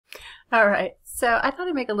Alright, so I thought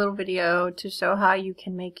I'd make a little video to show how you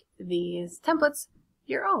can make these templates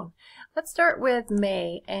your own. Let's start with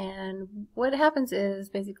May, and what happens is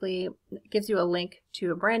basically it gives you a link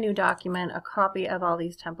to a brand new document, a copy of all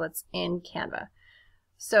these templates in Canva.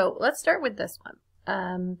 So let's start with this one.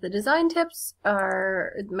 The design tips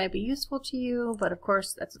might be useful to you, but of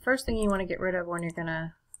course that's the first thing you want to get rid of when you're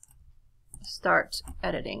gonna start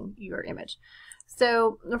editing your image.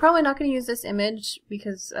 So we're probably not going to use this image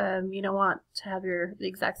because you don't want to have the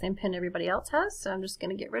exact same pin everybody else has, so I'm just going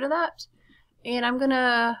to get rid of that. And I'm going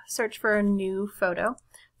to search for a new photo.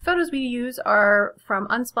 Photos we use are from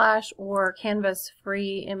Unsplash or Canva's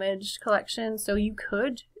free image collection, so you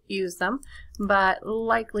could use them, but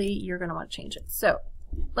likely you're going to want to change it. So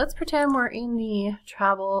let's pretend we're in the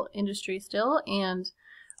travel industry still, and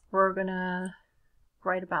we're going to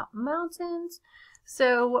write about mountains.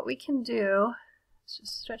 So what we can do,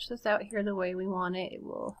 just stretch this out here the way we want it. It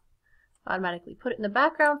will automatically put it in the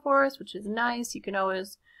background for us, which is nice. You can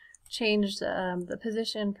always change the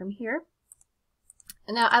position from here.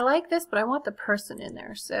 And now I like this, but I want the person in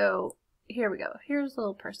there. So here we go. Here's the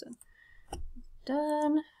little person.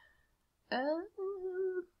 Done.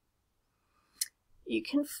 You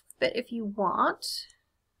can flip it if you want,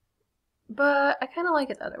 but I kind of like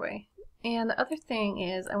it the other way. And the other thing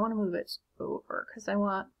is I want to move it over because I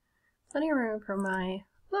want plenty of room for my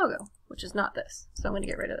logo, which is not this. So I'm going to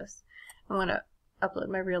get rid of this. I'm going to upload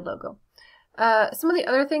my real logo. Some of the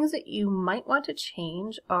other things that you might want to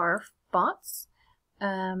change are fonts.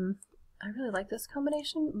 I really like this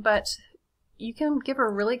combination, but you can give a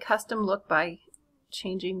really custom look by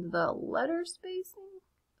changing the letter spacing.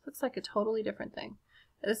 Looks like a totally different thing.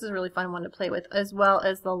 This is a really fun one to play with, as well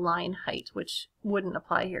as the line height, which wouldn't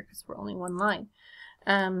apply here because we're only one line.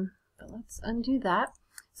 But let's undo that.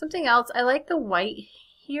 Something else, I like the white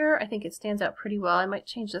here. I think it stands out pretty well. I might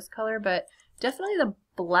change this color, but definitely the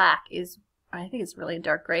black is, I think it's really a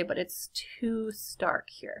dark gray, but it's too stark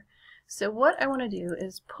here. So what I want to do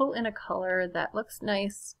is pull in a color that looks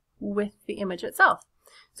nice with the image itself.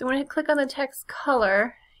 So I'm going to click on the text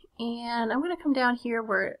color, and I'm going to come down here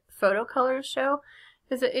where photo colors show,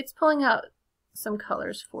 because it's pulling out some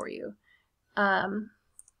colors for you.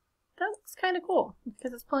 That looks kind of cool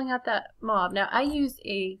because it's pulling out that mauve. Now I use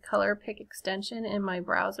a color pick extension in my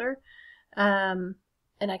browser, and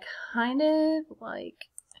I kind of like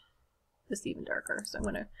this even darker. So I'm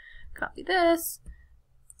going to copy this,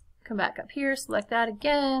 come back up here, select that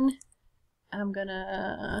again. I'm going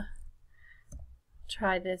to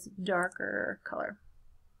try this darker color.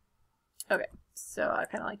 Okay, so I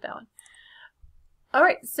kind of like that one.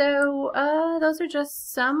 Alright, so those are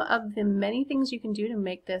just some of the many things you can do to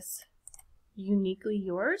make this uniquely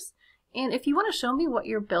yours. And if you want to show me what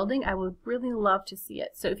you're building, I would really love to see it.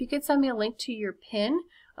 So if you could send me a link to your pin,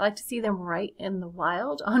 I like to see them right in the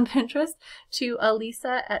wild on Pinterest, to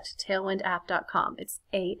alisa@tailwindapp.com. It's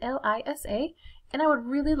ALISA, and I would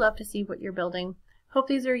really love to see what you're building. Hope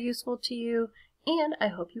these are useful to you, and I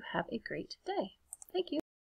hope you have a great day. Thank you.